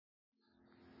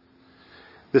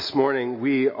This morning,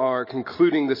 we are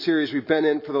concluding the series we've been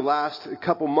in for the last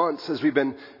couple months as we've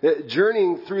been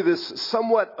journeying through this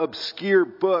somewhat obscure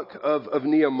book of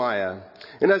Nehemiah.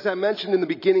 And as I mentioned in the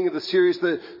beginning of the series,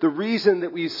 the reason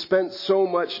that we spent so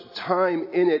much time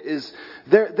in it is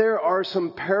there are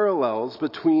some parallels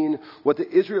between what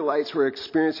the Israelites were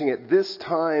experiencing at this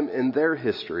time in their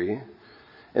history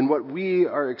and what we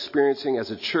are experiencing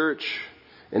as a church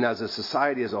and as a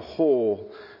society as a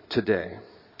whole today.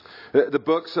 The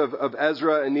books of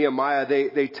Ezra and Nehemiah,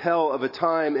 they tell of a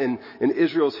time in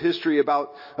Israel's history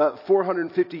about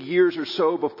 450 years or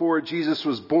so before Jesus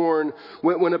was born,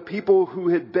 when a people who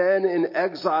had been in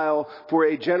exile for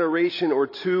a generation or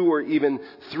two or even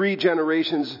 3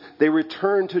 generations, they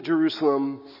return to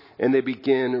Jerusalem and they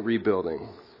begin rebuilding.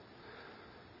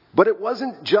 But it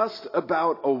wasn't just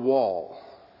about a wall,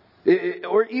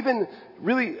 or even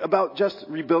really about just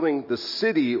rebuilding the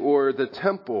city or the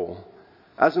temple.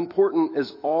 As important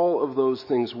as all of those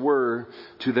things were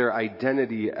to their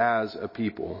identity as a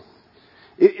people,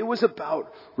 it was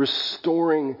about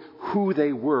restoring who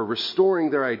they were,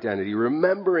 restoring their identity,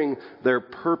 remembering their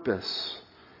purpose,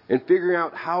 and figuring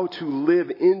out how to live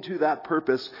into that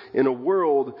purpose in a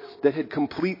world that had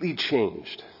completely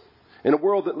changed. In a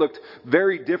world that looked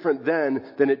very different then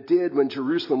than it did when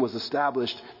Jerusalem was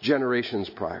established generations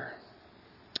prior.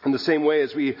 In the same way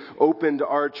as we opened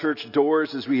our church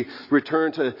doors, as we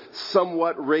return to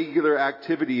somewhat regular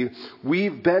activity,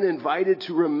 we've been invited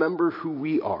to remember who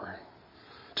we are.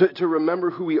 To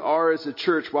remember who we are as a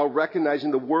church while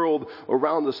recognizing the world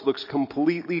around us looks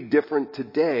completely different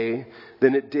today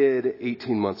than it did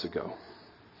 18 months ago.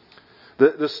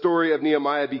 The story of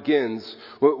Nehemiah begins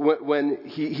when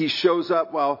he shows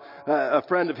up while a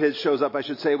friend of his shows up, I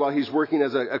should say, while he's working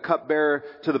as a cupbearer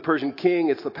to the Persian king.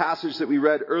 It's the passage that we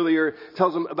read earlier. It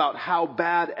tells him about how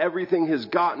bad everything has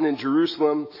gotten in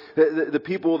Jerusalem. The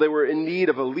people, they were in need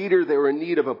of a leader. They were in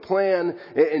need of a plan.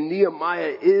 And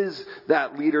Nehemiah is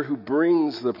that leader who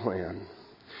brings the plan.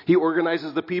 He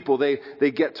organizes the people. They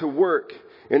get to work.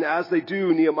 And as they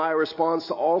do, Nehemiah responds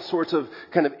to all sorts of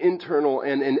kind of internal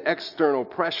and external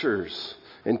pressures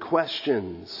and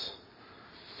questions.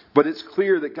 But it's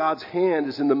clear that God's hand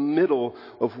is in the middle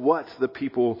of what the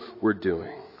people were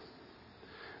doing.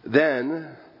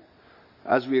 Then,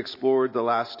 as we explored the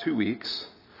last 2 weeks,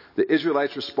 the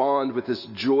Israelites respond with this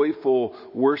joyful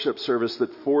worship service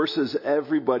that forces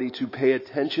everybody to pay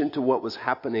attention to what was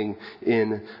happening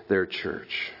in their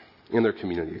church, in their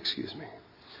community,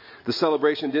 The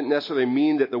celebration didn't necessarily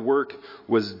mean that the work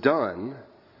was done.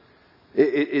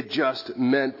 It just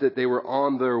meant that they were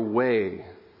on their way.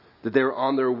 That they were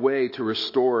on their way to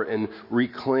restore and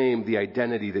reclaim the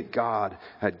identity that God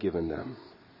had given them.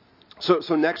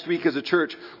 So next week as a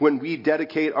church, when we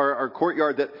dedicate our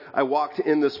courtyard, that I walked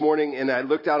in this morning and I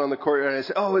looked out on the courtyard and I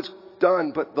said, oh, it's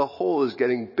done, but the hole is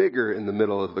getting bigger in the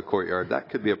middle of the courtyard. That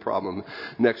could be a problem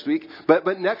next week.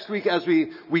 But next week, as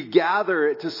we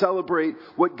gather to celebrate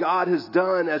what God has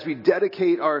done, as we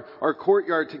dedicate our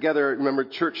courtyard together. Remember,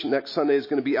 church next Sunday is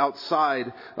going to be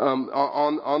outside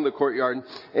on the courtyard.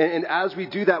 And as we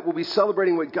do that, we'll be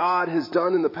celebrating what God has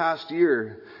done in the past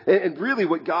year. And really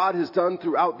what God has done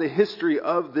throughout the history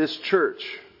of this church.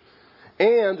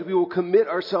 And we will commit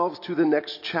ourselves to the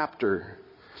next chapter.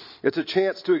 It's a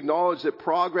chance to acknowledge that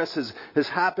progress has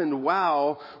happened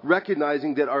while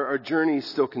recognizing that our journey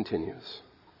still continues.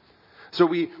 So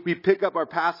we pick up our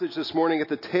passage this morning at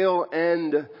the tail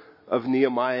end of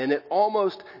Nehemiah, and it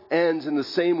almost ends in the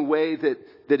same way that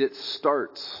it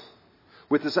starts.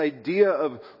 With this idea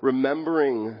of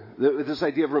remembering,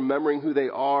 who they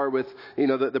are, with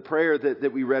the prayer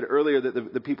that we read earlier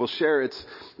that the people share.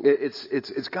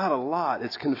 It's got a lot.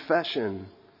 It's confession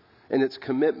and it's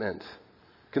commitment.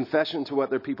 Confession to what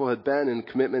their people had been and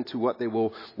commitment to what they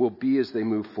will be as they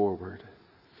move forward.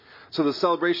 So the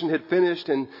celebration had finished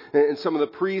and some of the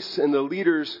priests and the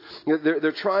leaders,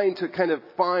 they're trying to kind of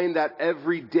find that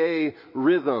everyday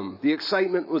rhythm. The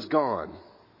excitement was gone.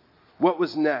 What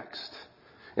was next?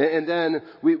 And then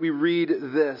we read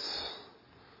this.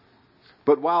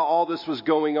 But while all this was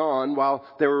going on, while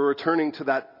they were returning to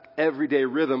that everyday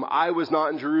rhythm, I was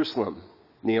not in Jerusalem,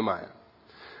 Nehemiah.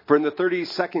 For in the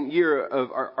 32nd year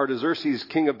of Artaxerxes,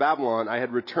 king of Babylon, I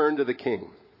had returned to the king.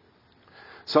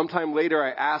 Sometime later,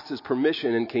 I asked his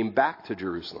permission and came back to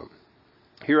Jerusalem.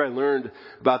 Here I learned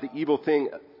about the evil thing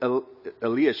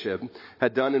Eliashib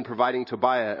had done in providing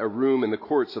Tobiah a room in the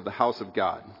courts of the house of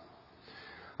God.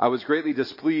 I was greatly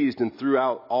displeased and threw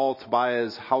out all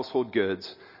Tobiah's household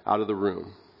goods out of the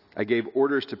room. I gave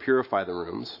orders to purify the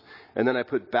rooms, and then I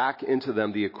put back into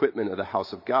them the equipment of the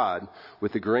house of God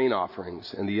with the grain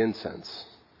offerings and the incense.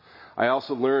 I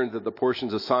also learned that the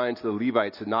portions assigned to the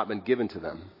Levites had not been given to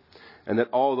them, and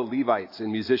that all the Levites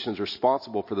and musicians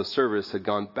responsible for the service had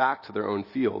gone back to their own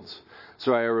fields.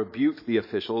 So I rebuked the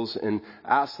officials and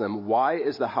asked them, "Why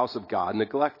is the house of God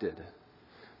neglected?"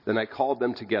 Then I called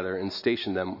them together and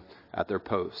stationed them at their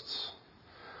posts.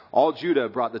 All Judah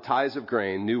brought the tithes of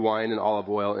grain, new wine, and olive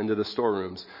oil into the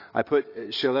storerooms. I put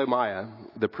Shelemiah,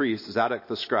 the priest, Zadok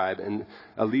the scribe, and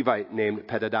a Levite named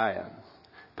Pedaiah.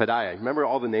 Remember,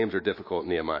 all the names are difficult in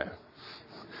Nehemiah.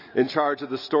 In charge of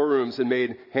the storerooms, and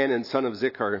made Hanan, son of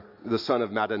Zichar, the son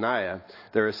of Mattaniah,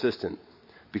 their assistant,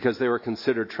 because they were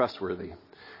considered trustworthy.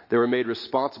 They were made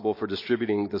responsible for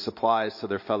distributing the supplies to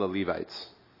their fellow Levites.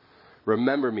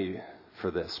 Remember me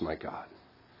for this, my God.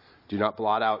 Do not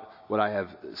blot out what I have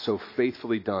so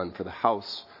faithfully done for the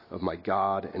house of my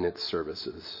God and its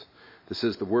services. This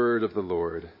is the word of the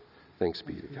Lord. Thanks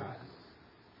be to God.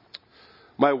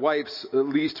 My wife's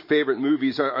least favorite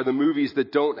movies are the movies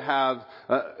that don't have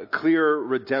a clear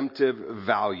redemptive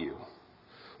value,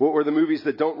 or the movies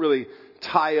that don't really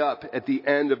tie up at the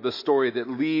end of the story, that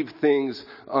leave things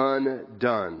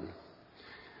undone.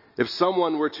 If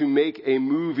someone were to make a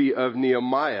movie of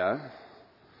Nehemiah,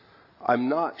 I'm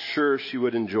not sure she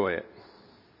would enjoy it.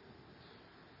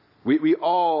 We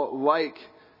all like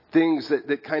things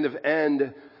that kind of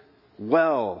end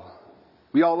well.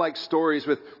 We all like stories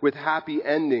with happy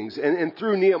endings. And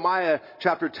through Nehemiah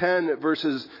chapter 10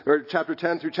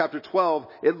 through chapter 12,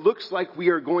 it looks like we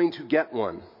are going to get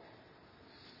one.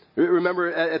 Remember,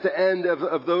 at the end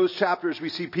of those chapters, we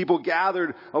see people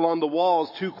gathered along the walls,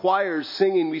 two choirs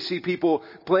singing. We see people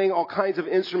playing all kinds of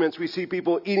instruments. We see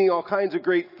people eating all kinds of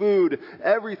great food.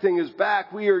 Everything is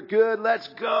back. We are good. Let's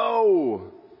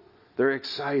go. They're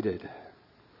excited.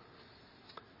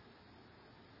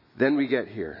 Then we get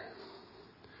here.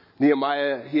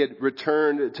 Nehemiah, he had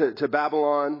returned to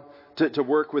Babylon to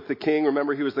work with the king.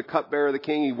 Remember, he was the cupbearer of the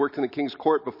king. He worked in the king's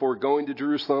court before going to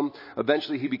Jerusalem.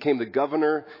 Eventually, he became the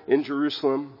governor in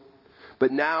Jerusalem.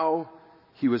 But now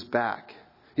he was back.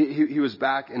 He was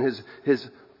back in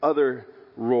his other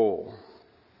role.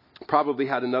 Probably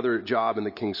had another job in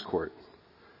the king's court.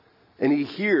 And he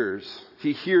hears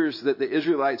that the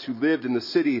Israelites who lived in the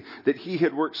city that he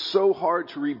had worked so hard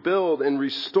to rebuild and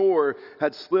restore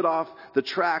had slid off the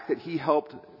track that he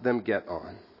helped them get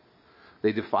on.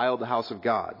 They defiled the house of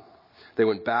God. They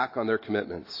went back on their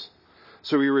commitments.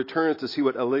 So he returns to see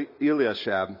what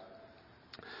Eliashib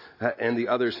and the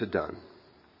others had done.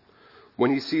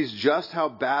 When he sees just how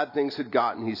bad things had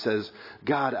gotten, he says,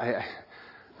 "God,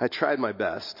 I tried my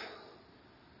best.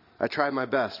 I tried my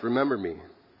best. Remember me.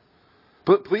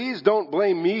 But please don't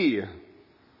blame me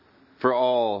for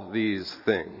all these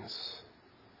things."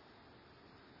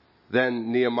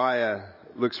 Then Nehemiah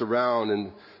looks around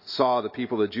and saw the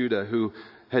people of Judah who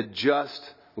had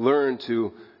just learned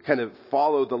to kind of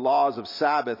follow the laws of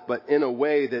Sabbath, but in a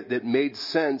way that made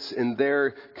sense in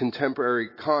their contemporary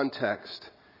context.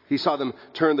 He saw them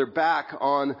turn their back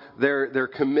on their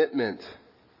commitment.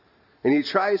 And he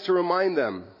tries to remind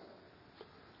them,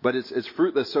 but it's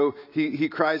fruitless. So he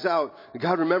cries out,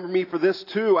 "God, remember me for this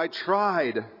too. I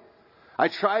tried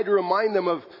to remind them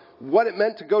of what it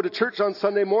meant to go to church on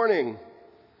Sunday morning.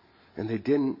 And they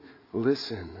didn't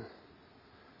listen.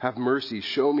 Have mercy.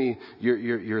 Show me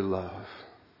your love."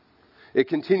 It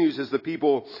continues as the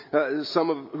people,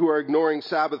 who are ignoring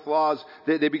Sabbath laws,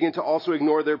 they begin to also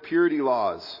ignore their purity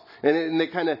laws. And they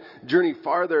kind of journey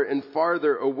farther and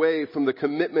farther away from the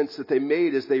commitments that they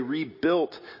made as they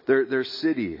rebuilt their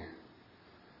city.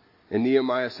 And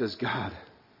Nehemiah says, God,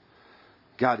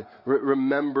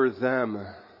 remember them.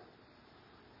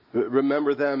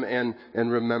 Remember them and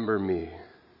remember me.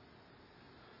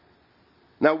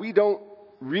 Now, we don't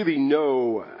really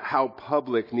know how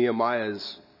public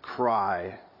Nehemiah's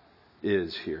cry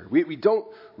is here. We don't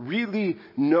really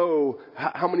know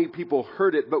how many people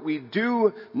heard it, but we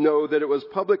do know that it was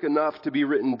public enough to be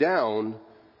written down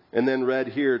and then read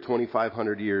here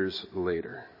 2,500 years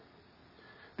later.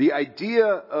 The idea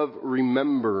of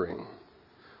remembering,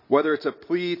 whether it's a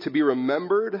plea to be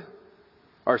remembered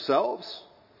ourselves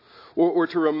or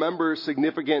to remember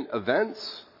significant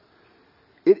events,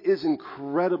 it is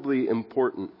incredibly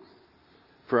important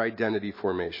for identity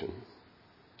formation.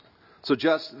 So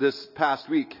just this past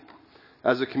week,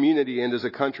 as a community and as a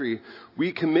country,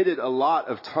 we committed a lot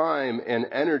of time and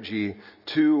energy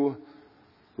to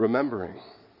remembering.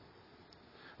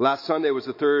 Last Sunday was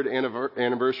the third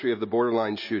anniversary of the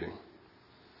Borderline shooting.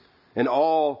 And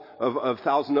all of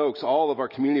Thousand Oaks, all of our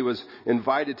community was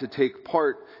invited to take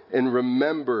part and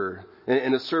remember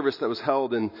in a service that was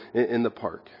held in the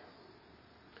park.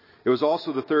 It was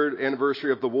also the third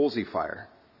anniversary of the Woolsey fire.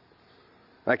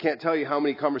 I can't tell you how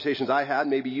many conversations I had,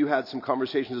 maybe you had some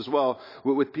conversations as well,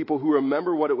 with people who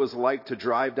remember what it was like to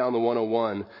drive down the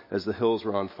 101 as the hills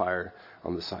were on fire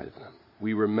on the side of them.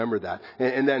 We remember that.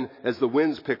 And then as the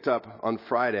winds picked up on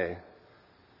Friday,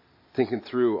 thinking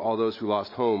through all those who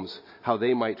lost homes, how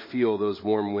they might feel those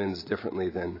warm winds differently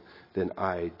than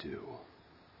I do.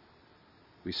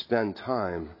 We spend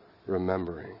time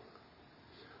remembering.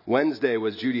 Wednesday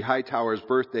was Judy Hightower's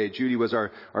birthday. Judy was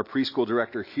our preschool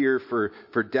director here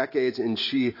for decades, and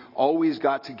she always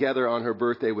got together on her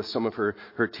birthday with some of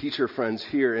her teacher friends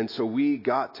here. And so we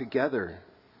got together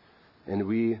and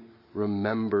we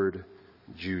remembered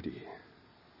Judy.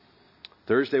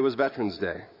 Thursday was Veterans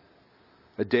Day,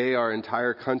 a day our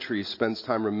entire country spends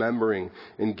time remembering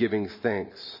and giving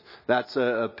thanks. That's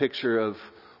a picture of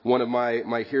one of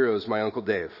my heroes, my Uncle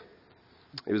Dave.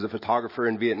 He was a photographer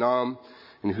in Vietnam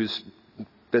and who's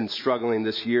been struggling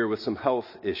this year with some health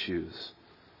issues.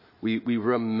 We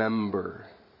remember.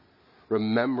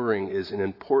 Remembering is an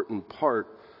important part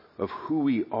of who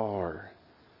we are.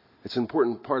 It's an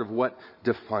important part of what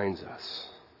defines us.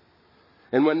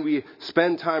 And when we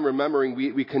spend time remembering,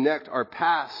 we connect our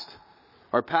past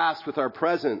with our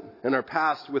present, and our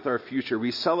past with our future.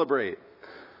 We celebrate.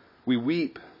 We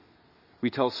weep. We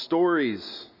tell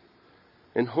stories.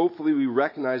 And hopefully we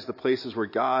recognize the places where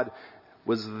God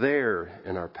was there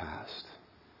in our past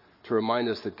to remind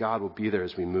us that God will be there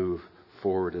as we move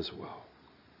forward as well.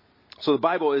 So the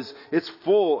Bible it's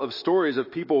full of stories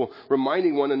of people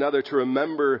reminding one another to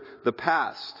remember the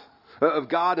past, of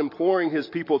God imploring his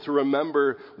people to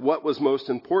remember what was most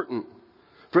important.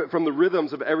 From the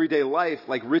rhythms of everyday life,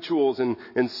 like rituals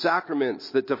and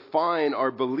sacraments that define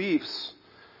our beliefs,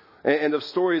 and of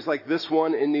stories like this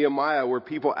one in Nehemiah where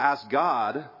people ask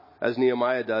God, as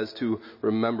Nehemiah does, to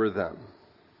remember them.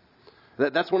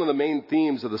 That's one of the main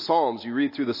themes of the Psalms. You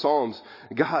read through the Psalms,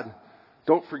 God,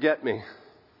 don't forget me.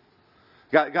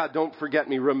 God, don't forget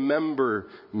me. Remember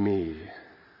me.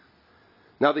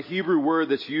 Now, the Hebrew word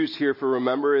that's used here for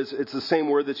remember it's the same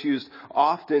word that's used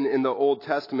often in the Old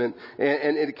Testament,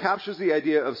 and it captures the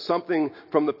idea of something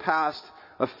from the past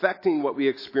affecting what we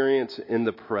experience in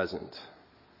the present.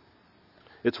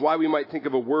 It's why we might think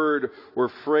of a word or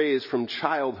phrase from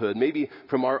childhood, maybe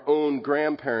from our own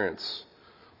grandparents,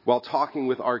 while talking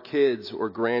with our kids or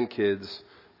grandkids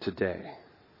today.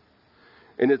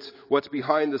 And it's what's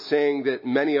behind the saying that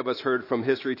many of us heard from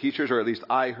history teachers, or at least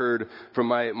I heard from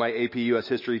my AP US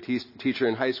history teacher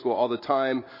in high school all the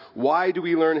time. Why do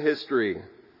we learn history?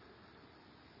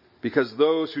 Because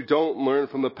those who don't learn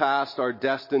from the past are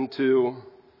destined to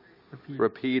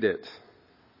repeat it.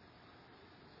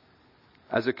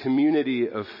 As a community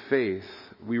of faith,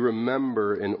 we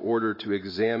remember in order to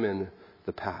examine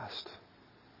the past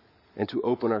and to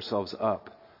open ourselves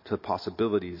up to the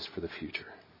possibilities for the future.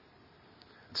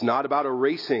 It's not about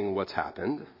erasing what's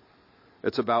happened.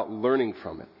 It's about learning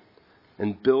from it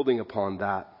and building upon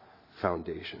that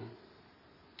foundation.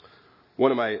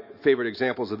 One of my favorite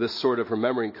examples of this sort of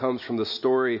remembering comes from the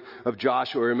story of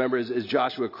Joshua. Remember, as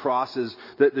Joshua crosses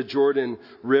the Jordan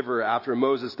River after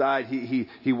Moses died,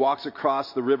 he walks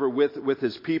across the river with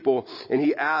his people, and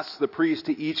he asks the priests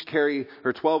to each carry,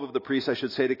 or 12 of the priests, I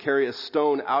should say, to carry a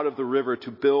stone out of the river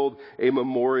to build a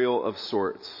memorial of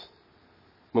sorts.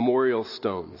 Memorial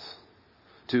stones.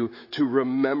 To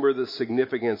remember the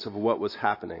significance of what was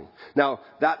happening. Now,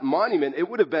 that monument, it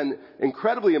would have been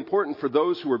incredibly important for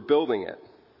those who were building it.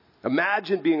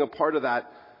 Imagine being a part of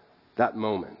that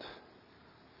moment.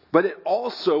 But it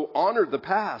also honored the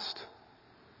past.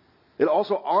 It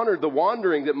also honored the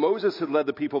wandering that Moses had led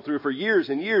the people through for years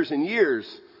and years and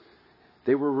years.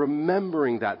 They were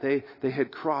remembering that. They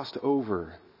had crossed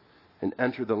over and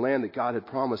entered the land that God had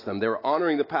promised them. They were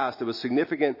honoring the past. It was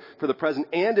significant for the present,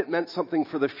 and it meant something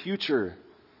for the future.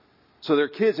 So their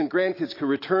kids and grandkids could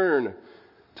return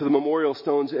to the memorial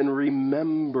stones and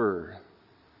remember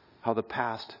how the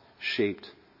past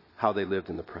shaped how they lived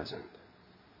in the present.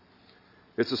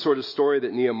 It's the sort of story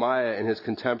that Nehemiah and his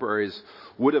contemporaries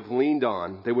would have leaned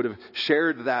on. They would have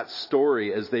shared that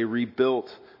story as they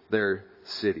rebuilt their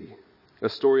city. A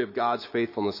story of God's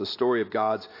faithfulness, a story of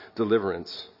God's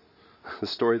deliverance. The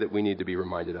story that we need to be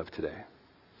reminded of today.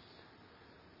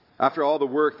 After all the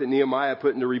work that Nehemiah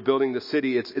put into rebuilding the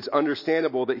city, it's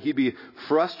understandable that he'd be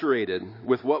frustrated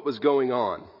with what was going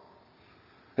on.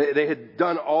 They had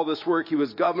done all this work. He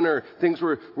was governor. Things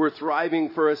were thriving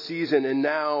for a season, and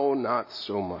now not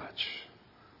so much.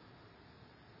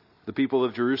 The people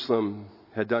of Jerusalem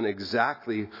had done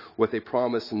exactly what they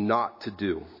promised not to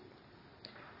do.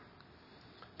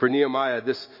 For Nehemiah,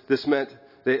 this meant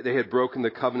they had broken the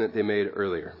covenant they made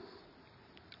earlier.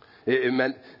 It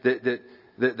meant that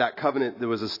that covenant that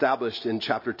was established in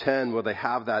chapter 10, where they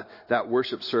have that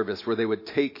worship service where they would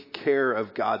take care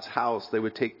of God's house. They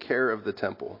would take care of the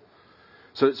temple.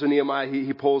 So Nehemiah,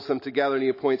 he pulls them together and he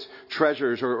appoints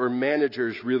treasurers or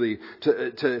managers really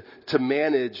to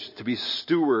manage, to be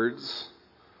stewards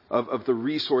of the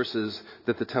resources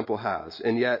that the temple has.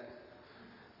 And yet,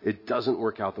 it doesn't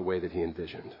work out the way that he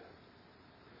envisioned.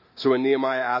 So when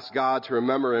Nehemiah asks God to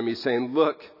remember him, he's saying,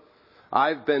 look,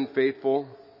 I've been faithful.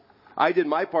 I did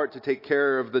my part to take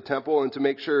care of the temple and to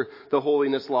make sure the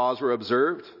holiness laws were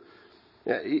observed,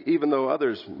 even though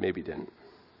others maybe didn't.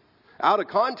 Out of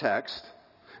context,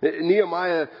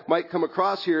 Nehemiah might come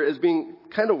across here as being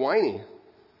kind of whiny.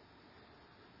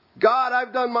 God,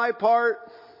 I've done my part,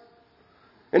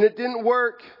 and it didn't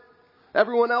work.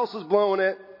 Everyone else is blowing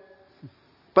it.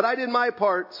 But I did my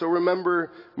part, so remember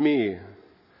me.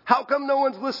 How come no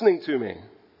one's listening to me?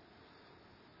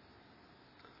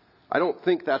 I don't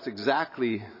think that's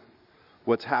exactly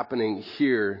what's happening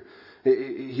here.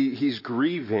 He's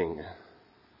grieving.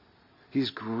 He's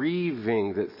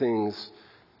grieving that things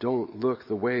don't look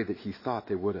the way that he thought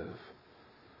they would have.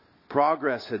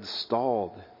 Progress had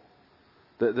stalled.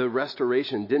 The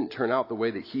restoration didn't turn out the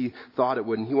way that he thought it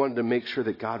would, and he wanted to make sure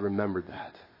that God remembered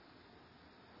that.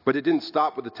 But it didn't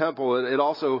stop with the temple. It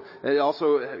also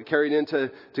carried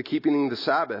into keeping the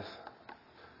Sabbath.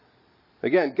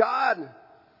 Again, God,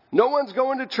 no one's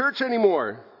going to church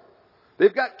anymore.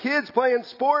 They've got kids playing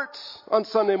sports on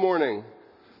Sunday morning.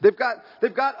 They've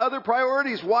got other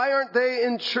priorities. Why aren't they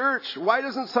in church? Why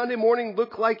doesn't Sunday morning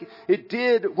look like it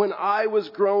did when I was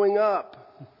growing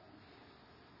up?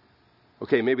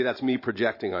 Okay, maybe that's me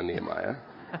projecting on Nehemiah.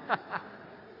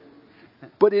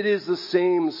 But it is the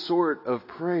same sort of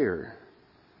prayer.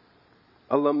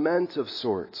 A lament of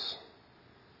sorts.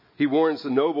 He warns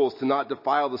the nobles to not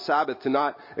defile the Sabbath, to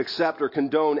not accept or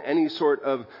condone any sort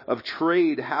of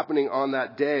trade happening on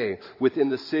that day within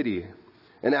the city.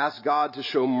 And asks God to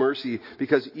show mercy,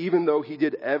 because even though he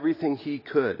did everything he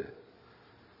could,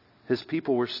 his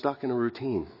people were stuck in a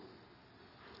routine.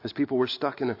 His people were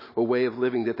stuck in a way of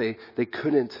living that they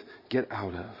couldn't get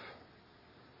out of.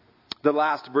 The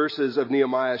last verses of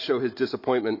Nehemiah show his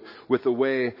disappointment with the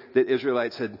way that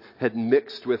Israelites had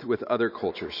mixed with other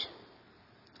cultures.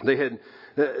 They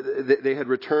had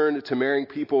returned to marrying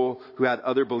people who had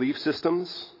other belief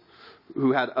systems,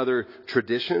 who had other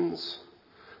traditions.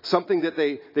 Something that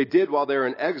they did while they were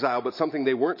in exile, but something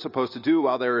they weren't supposed to do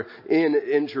while they were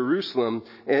in Jerusalem.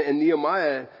 And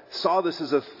Nehemiah saw this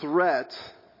as a threat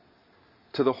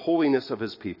to the holiness of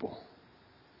his people.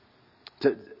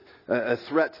 A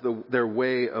threat to their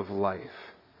way of life.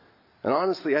 And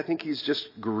honestly, I think he's just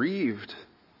grieved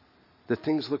that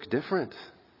things look different.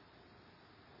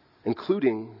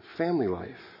 Including family life.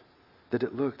 That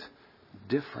it looked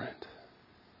different.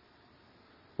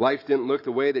 Life didn't look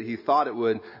the way that he thought it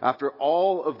would after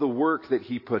all of the work that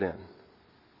he put in.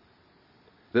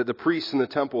 The priests in the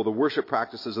temple, the worship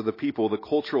practices of the people, the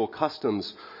cultural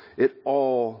customs, it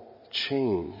all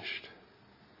changed.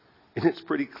 And it's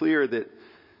pretty clear that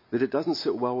it doesn't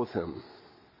sit well with him.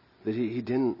 That he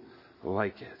didn't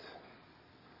like it.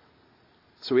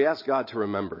 So he asked God to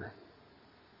remember.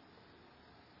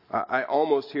 I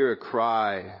almost hear a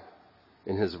cry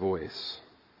in his voice.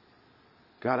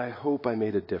 God, I hope I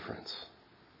made a difference.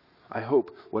 I hope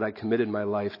what I committed my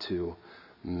life to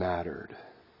mattered.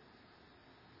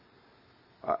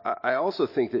 I also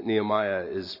think that Nehemiah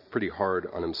is pretty hard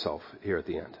on himself here at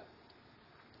the end.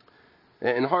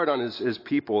 And hard on his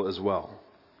people as well.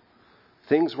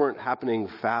 Things weren't happening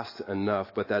fast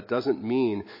enough, but that doesn't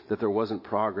mean that there wasn't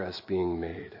progress being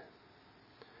made.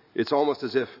 It's almost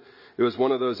as if it was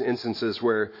one of those instances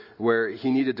where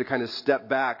he needed to kind of step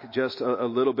back just a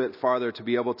little bit farther to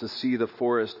be able to see the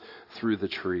forest through the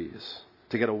trees,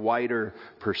 to get a wider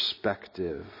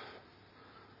perspective,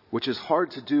 which is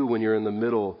hard to do when you're in the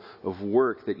middle of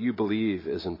work that you believe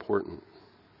is important.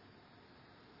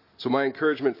 So my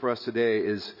encouragement for us today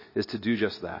is to do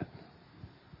just that.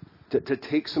 To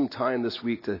take some time this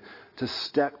week to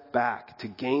step back, to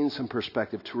gain some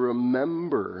perspective, to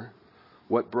remember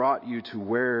what brought you to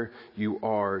where you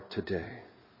are today.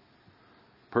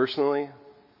 Personally,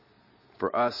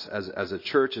 for us as a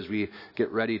church, as we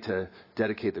get ready to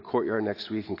dedicate the courtyard next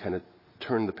week and kind of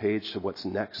turn the page to what's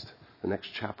next, the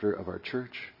next chapter of our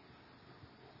church,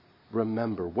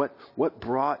 remember what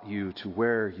brought you to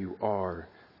where you are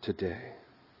today.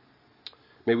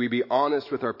 May we be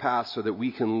honest with our past so that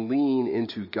we can lean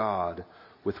into God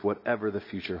with whatever the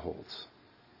future holds.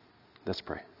 Let's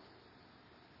pray.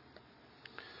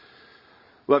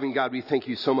 Loving God, we thank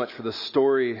you so much for the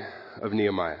story of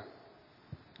Nehemiah.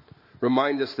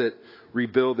 Remind us that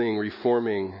rebuilding,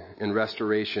 reforming, and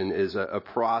restoration is a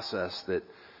process that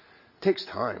takes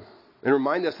time. And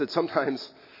remind us that sometimes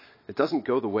it doesn't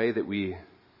go the way that we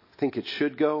think it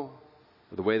should go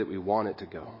or the way that we want it to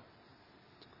go.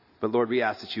 But Lord, we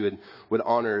ask that you would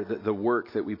honor the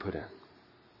work that we put in.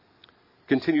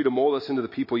 Continue to mold us into the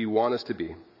people you want us to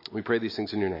be. We pray these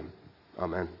things in your name.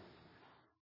 Amen.